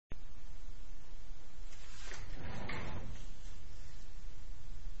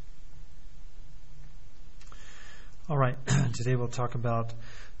All right, today we'll talk about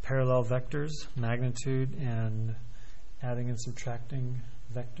parallel vectors, magnitude, and adding and subtracting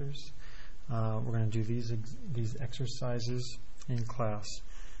vectors. We're going to do these exercises in class.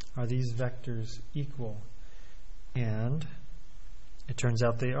 Are these vectors equal? And it turns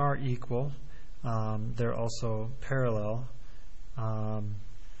out they are equal. They're also parallel.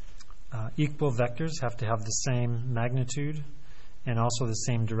 Equal vectors have to have the same magnitude and also the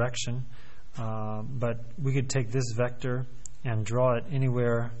same direction. But we could take this vector and draw it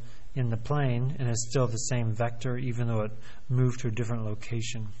anywhere in the plane, and it's still the same vector even though it moved to a different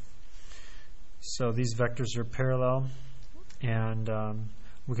location. So these vectors are parallel, and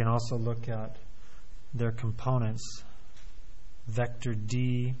we can also look at their components. Vector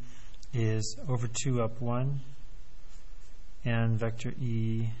D is over 2 up 1, and vector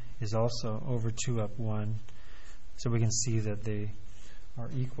E is also over 2 up 1. So we can see that they are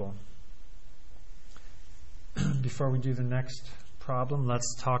equal. Before we do the next problem,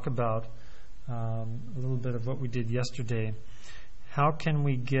 let's talk about a little bit of what we did yesterday. How can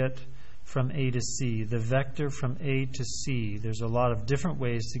we get from A to C, the vector from A to C? There's a lot of different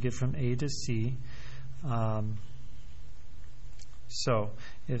ways to get from A to C. So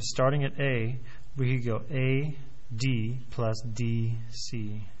if starting at A, we could go AD plus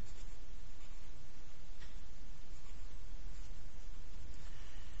DC.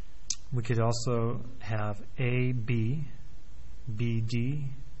 We could also have AB, BD,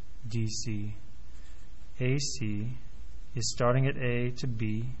 DC. AC is starting at A to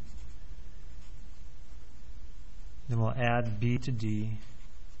B. Then we'll add B to D.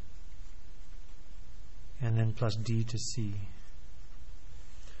 And then plus D to C.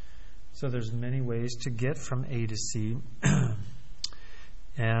 So there's many ways to get from A to C.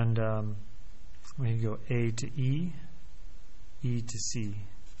 And we can go A to E, E to C.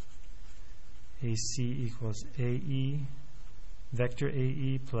 AC equals AE, vector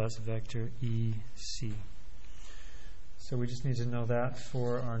AE plus vector EC. So we just need to know that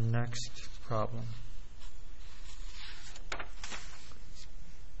for our next problem.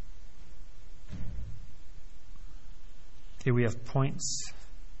 Okay, we have points.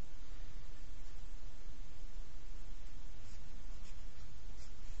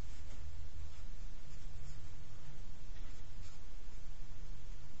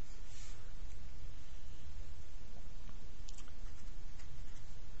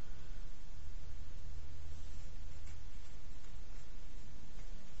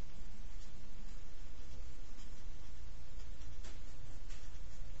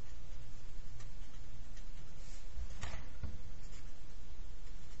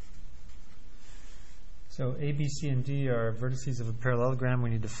 So A, B, C, and D are vertices of a parallelogram.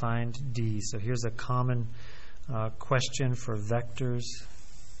 We need to find D. So here's a common question for vectors.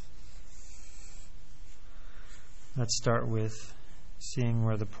 Let's start with seeing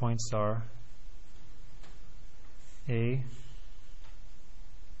where the points are. A,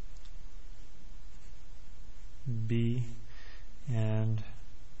 B, and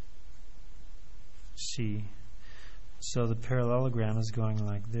C. So the parallelogram is going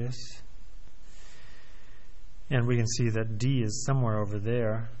like this. And we can see that D is somewhere over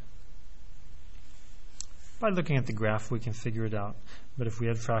there. By looking at the graph, we can figure it out. But if we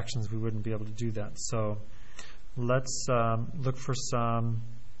had fractions, we wouldn't be able to do that. So let's look for some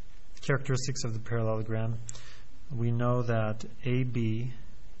characteristics of the parallelogram. We know that AB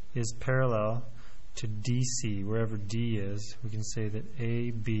is parallel to DC. Wherever D is, we can say that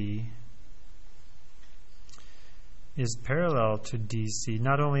AB is parallel to DC.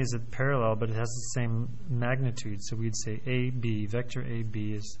 Not only is it parallel, but it has the same magnitude. So we'd say AB, vector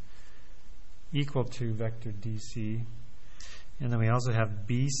AB is equal to vector DC. And then we also have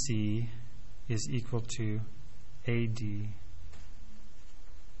BC is equal to AD.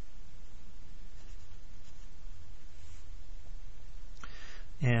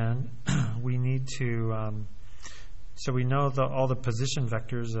 And we need to, so we know all the position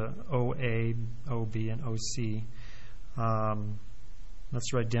vectors, OA, OB, and OC.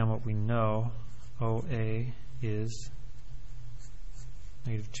 Let's write down what we know. OA is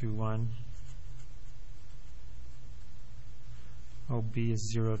 -2, 1. OB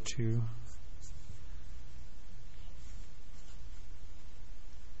is 0, 2.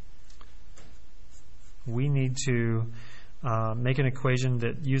 We need to make an equation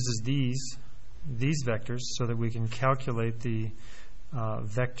that uses these vectors so that we can calculate the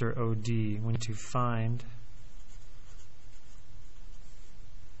vector OD. We need to find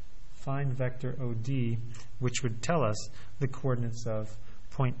vector OD, which would tell us the coordinates of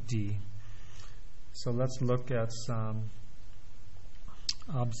point D. So let's look at some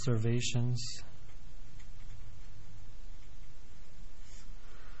observations.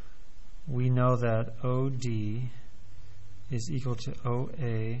 we know that OD is equal to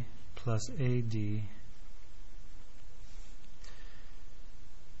OA plus AD.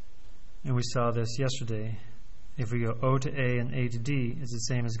 And we saw this yesterday. If we go O to A and A to D, it's the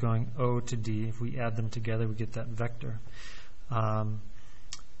same as going O to D. If we add them together, we get that vector.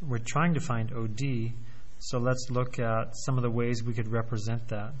 We're trying to find OD, so let's look at some of the ways we could represent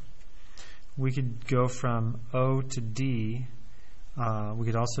that. We could go from O to D. We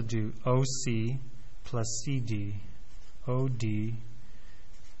could also do OC plus CD. OD,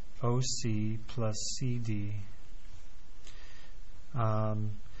 OC plus CD.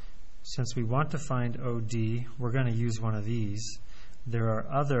 Since we want to find OD, we're going to use one of these. There are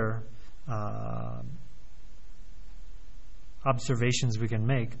other observations we can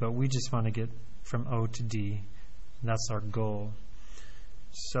make, but we just want to get from O to D. That's our goal.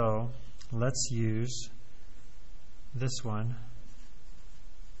 So let's use this one.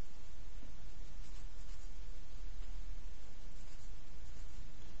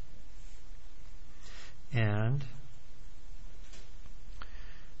 And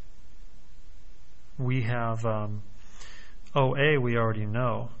we have OA we already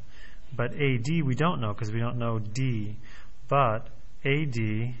know, but AD we don't know because we don't know D. But AD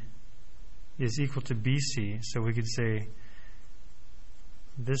is equal to BC, so we could say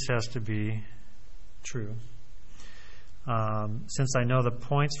this has to be true. Since I know the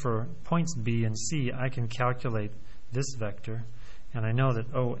points for points B and C, I can calculate this vector, and I know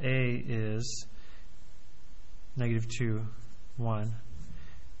that OA is -2, 1.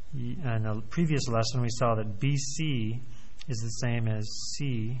 In a previous lesson, we saw that BC is the same as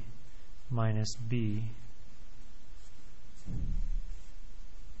C minus B.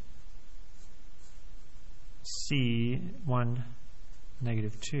 C, 1,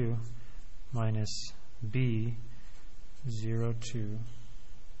 -2, minus B, 0, 2.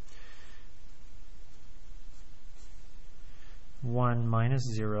 1 minus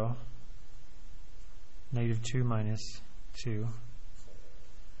 0, -2 minus 2.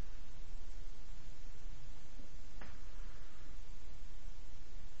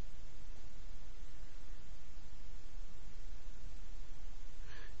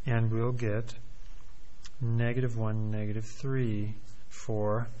 And we'll get -1, -3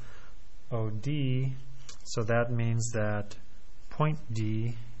 for OD. So that means that point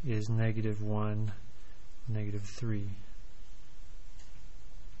D is -1, -3.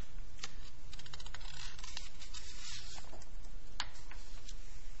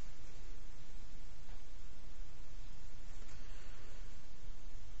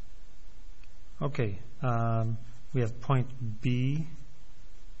 Okay, we have point B,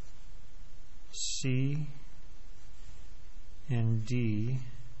 C, and D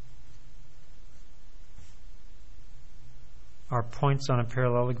are points on a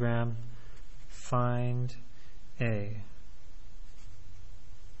parallelogram. Find A.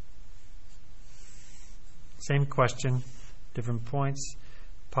 Same question, different points.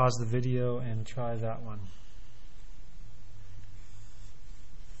 Pause the video and try that one.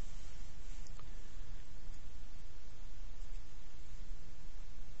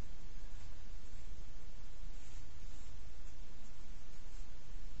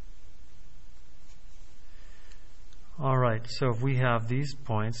 Alright, so if we have these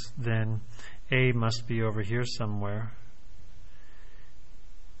points, then A must be over here somewhere.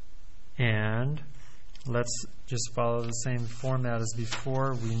 And let's just follow the same format as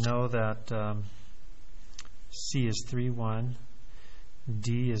before. We know that C is 3, 1,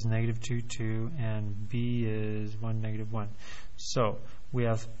 D is -2, 2, and B is 1, -1. So we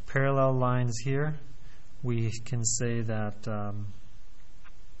have parallel lines here. We can say that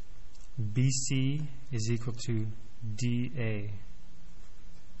BC is equal to DA.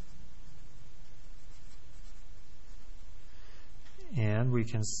 And we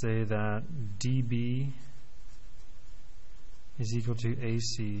can say that DB is equal to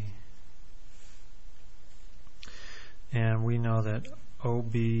AC. And we know that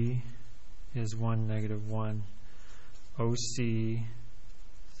OB is 1, -1, OC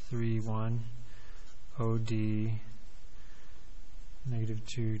 3, 1, OD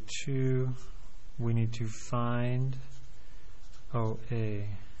 -2, 2. We need to find OA,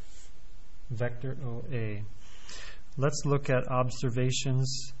 vector OA. Let's look at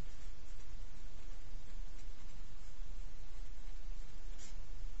observations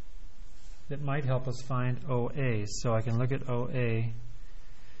that might help us find OA. So I can look at OA,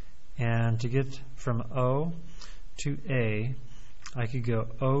 and to get from O to A, I could go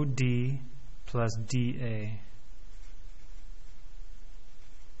OD plus DA.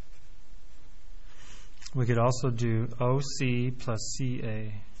 We could also do OC plus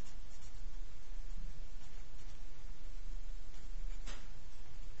CA.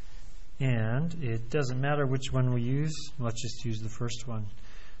 And it doesn't matter which one we use. Let's just use the first one.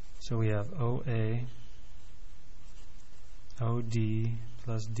 So we have OA, OD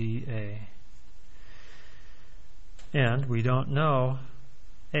plus DA. And we don't know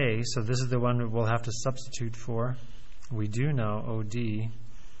A, so this is the one that we'll have to substitute for. We do know OD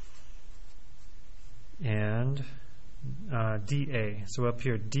and DA. So up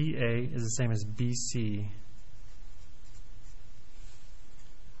here, DA is the same as BC.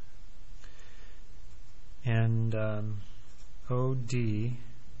 And OD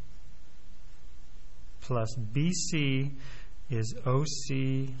plus BC is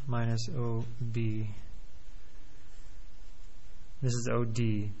OC minus OB. This is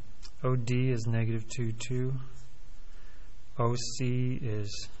OD. OD is negative 2, 2. OC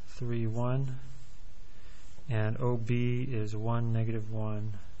is 3, 1. And OB is 1, negative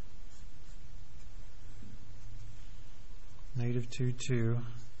 1. Negative 2, 2.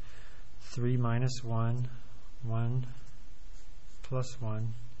 3 minus 1. 1 plus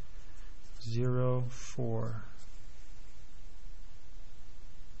 1. 0, 4.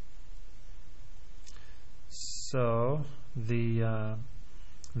 So the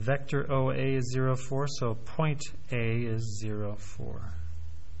vector OA is 0, 4, so point A is 0, 4.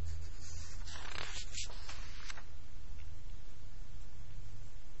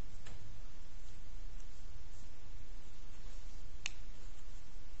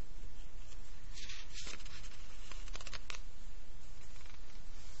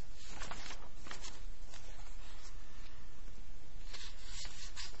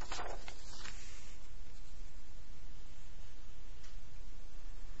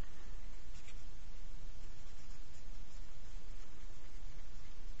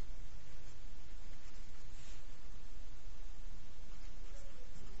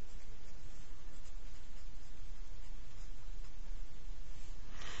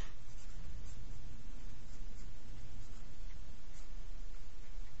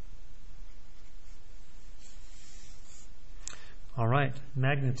 All right,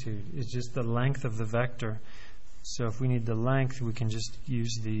 magnitude is just the length of the vector. So if we need the length, we can just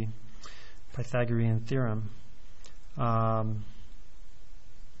use the Pythagorean theorem. So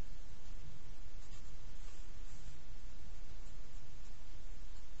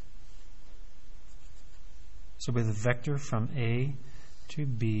with a vector from A to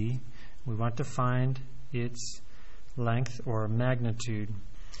B, we want to find its length or magnitude.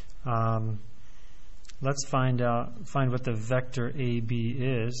 Let's find what the vector AB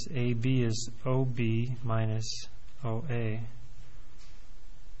is. AB is OB minus OA.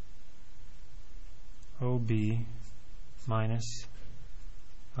 OB minus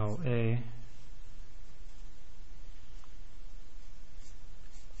OA.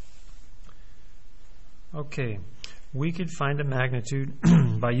 Okay, we could find a magnitude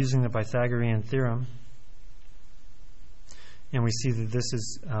by using the Pythagorean theorem. And we see that this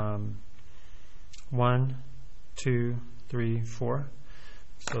is 1, 2, 3, 4.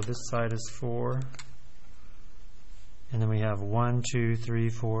 So this side is 4. And then we have 1, 2, 3,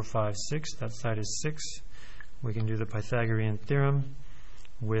 4, 5, 6. That side is 6. We can do the Pythagorean theorem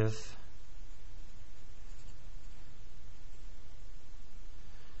with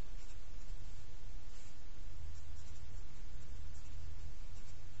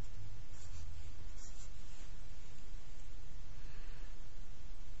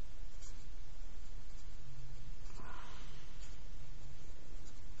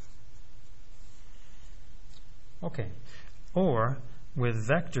or with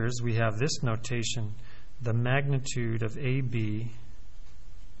vectors, we have this notation. The magnitude of AB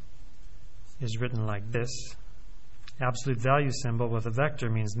is written like this. Absolute value symbol with a vector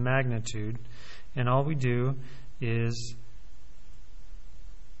means magnitude. And all we do is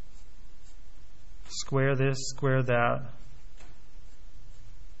square this, square that,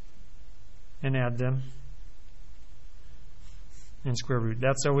 and add them. And square root.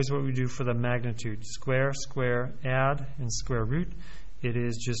 That's always what we do for the magnitude. Square, square, add, and square root. It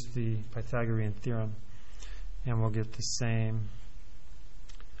is just the Pythagorean theorem. And we'll get the same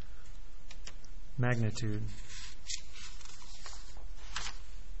magnitude.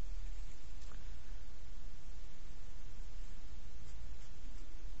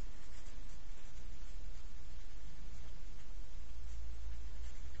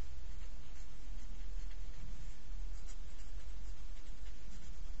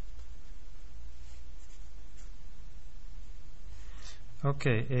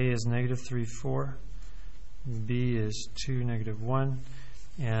 Okay, A is negative 3, 4. B is 2, negative 1.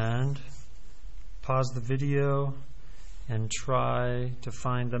 And pause the video and try to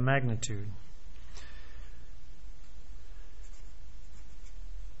find the magnitude.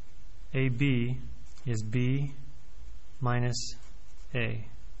 AB is B minus A.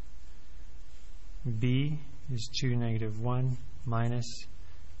 B is 2, negative 1 minus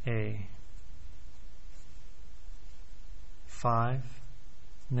A. 5,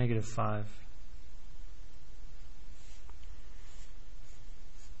 negative 5.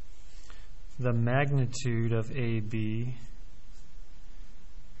 The magnitude of AB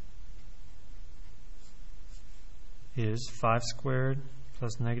is 5 squared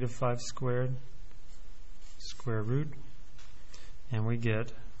plus negative 5 squared, square root, and we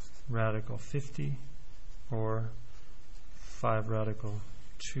get radical 50 or 5 radical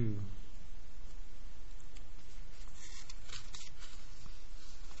 2.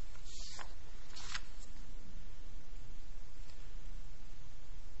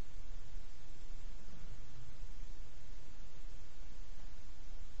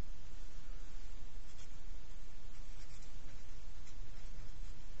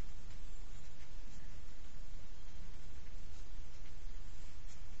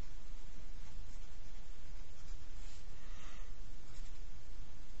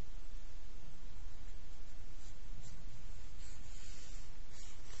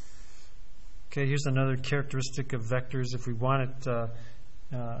 Okay, here's another characteristic of vectors. If we want it,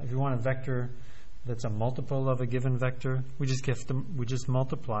 if we want a vector that's a multiple of a given vector, we just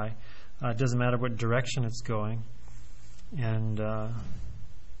multiply. It doesn't matter what direction it's going, and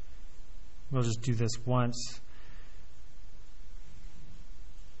we'll just do this once.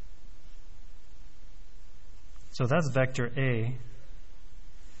 So that's vector A,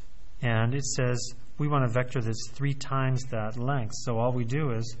 and it says we want a vector that's 3 times that length. So all we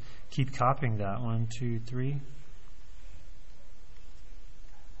do is keep copying that. 1, 2, 3.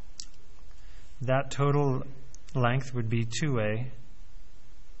 That total length would be 2A,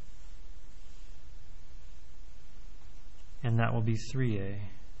 and that will be 3A.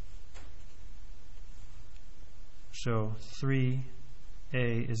 So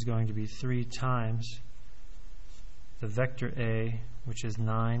 3A is going to be 3 times the vector A, which is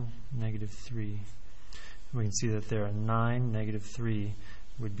 9, negative 3. We can see that there are 9, negative 3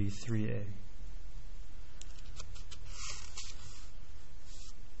 would be 3A.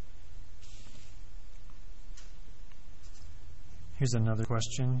 Here's another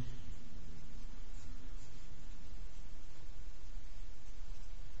question.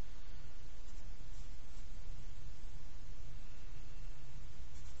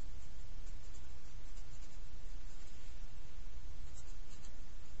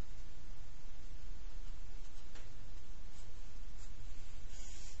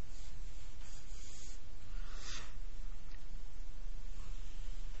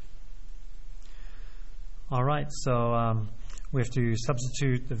 All right, so we have to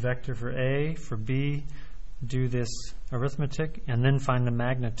substitute the vector for A, for B, do this arithmetic, and then find the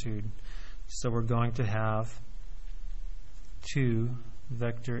magnitude. So we're going to have 2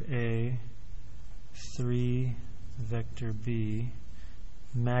 vector A, 3 vector B,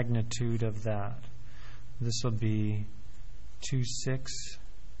 magnitude of that. This will be 2, 6,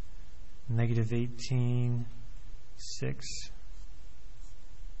 negative 18, 6.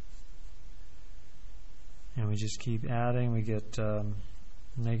 And we just keep adding. We get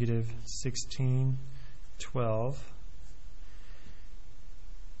negative 16, 12.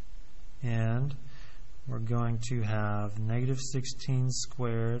 And we're going to have negative 16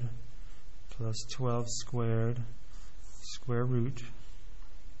 squared plus 12 squared, square root.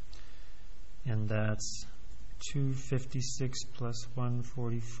 And that's 256 plus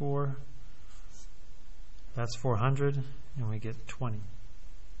 144. That's 400, and we get 20.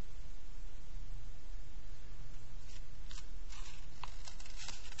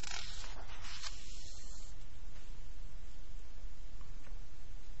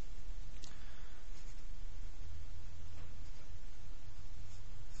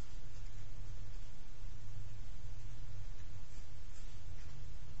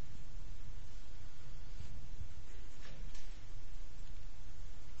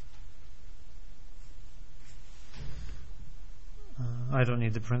 I don't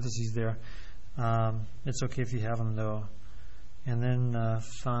need the parentheses there. It's okay if you have them though. And then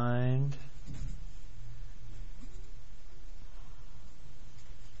find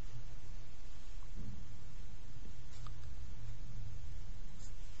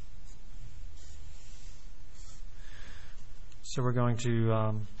so we're going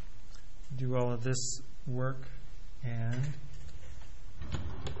to do all of this work, and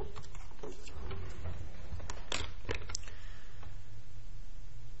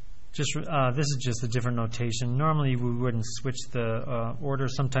this is just a different notation. Normally we wouldn't switch the order.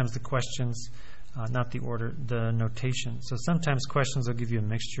 Sometimes the questions not the order, the notation. So sometimes questions will give you a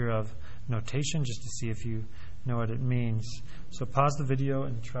mixture of notation just to see if you know what it means. So pause the video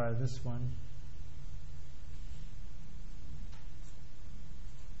and try this one.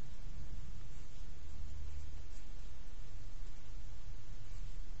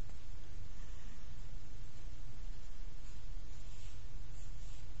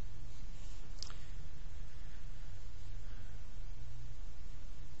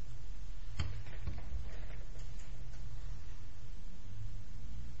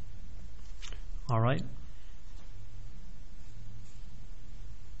 All right.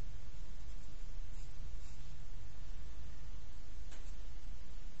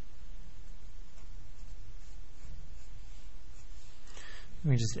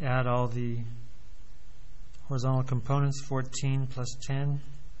 We just add all the horizontal components, 14 plus 10,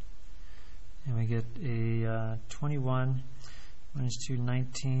 and we get a 21 minus 2,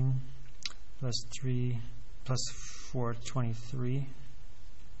 19, plus 3, plus 4, 23.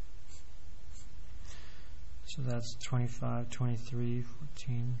 So that's 25, 23,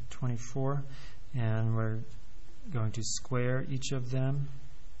 14, 24, and we're going to square each of them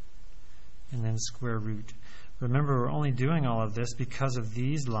and then square root. Remember, we're only doing all of this because of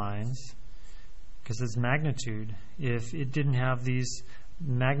these lines, because it's magnitude. If it didn't have these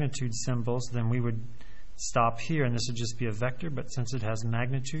magnitude symbols, then we would stop here and this would just be a vector, but since it has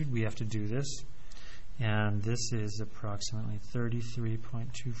magnitude, we have to do this. And this is approximately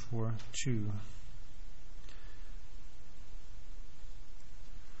 33.242.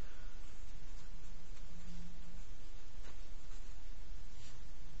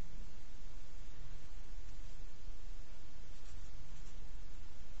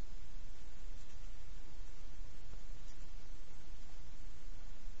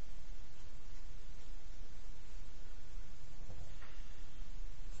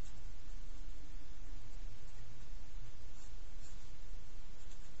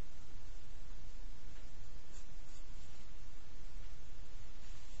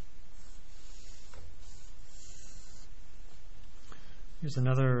 Here's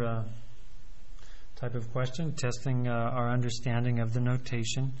another type of question, testing our understanding of the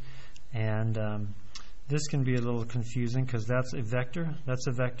notation. And this can be a little confusing because that's a vector,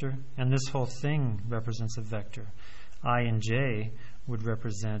 and this whole thing represents a vector. I and j would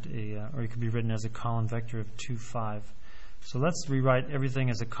represent or it could be written as a column vector of 2, 5. So let's rewrite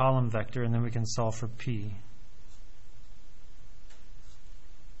everything as a column vector, and then we can solve for p.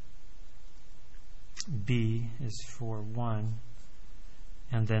 B is 4, 1.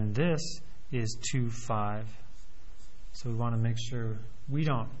 And then this is 2, 5. So we want to make sure we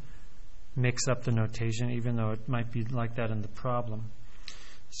don't mix up the notation, even though it might be like that in the problem.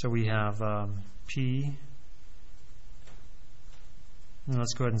 So we have P. And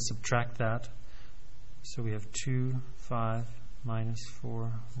let's go ahead and subtract that. So we have 2, 5, minus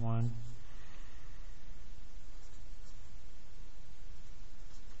 4, 1.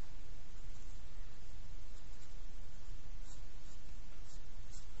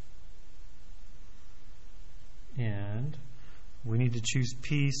 And we need to choose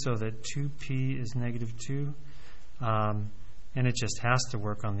P so that 2P is negative 2. And it just has to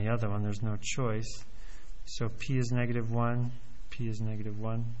work on the other one. There's no choice. So P is negative 1. P is negative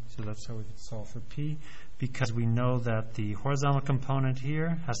 1. So that's how we can solve for P. Because we know that the horizontal component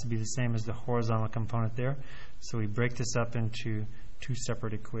here has to be the same as the horizontal component there. So we break this up into two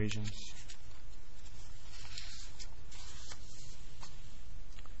separate equations.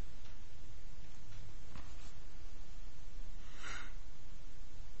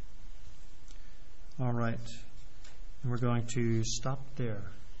 All right, and we're going to stop there.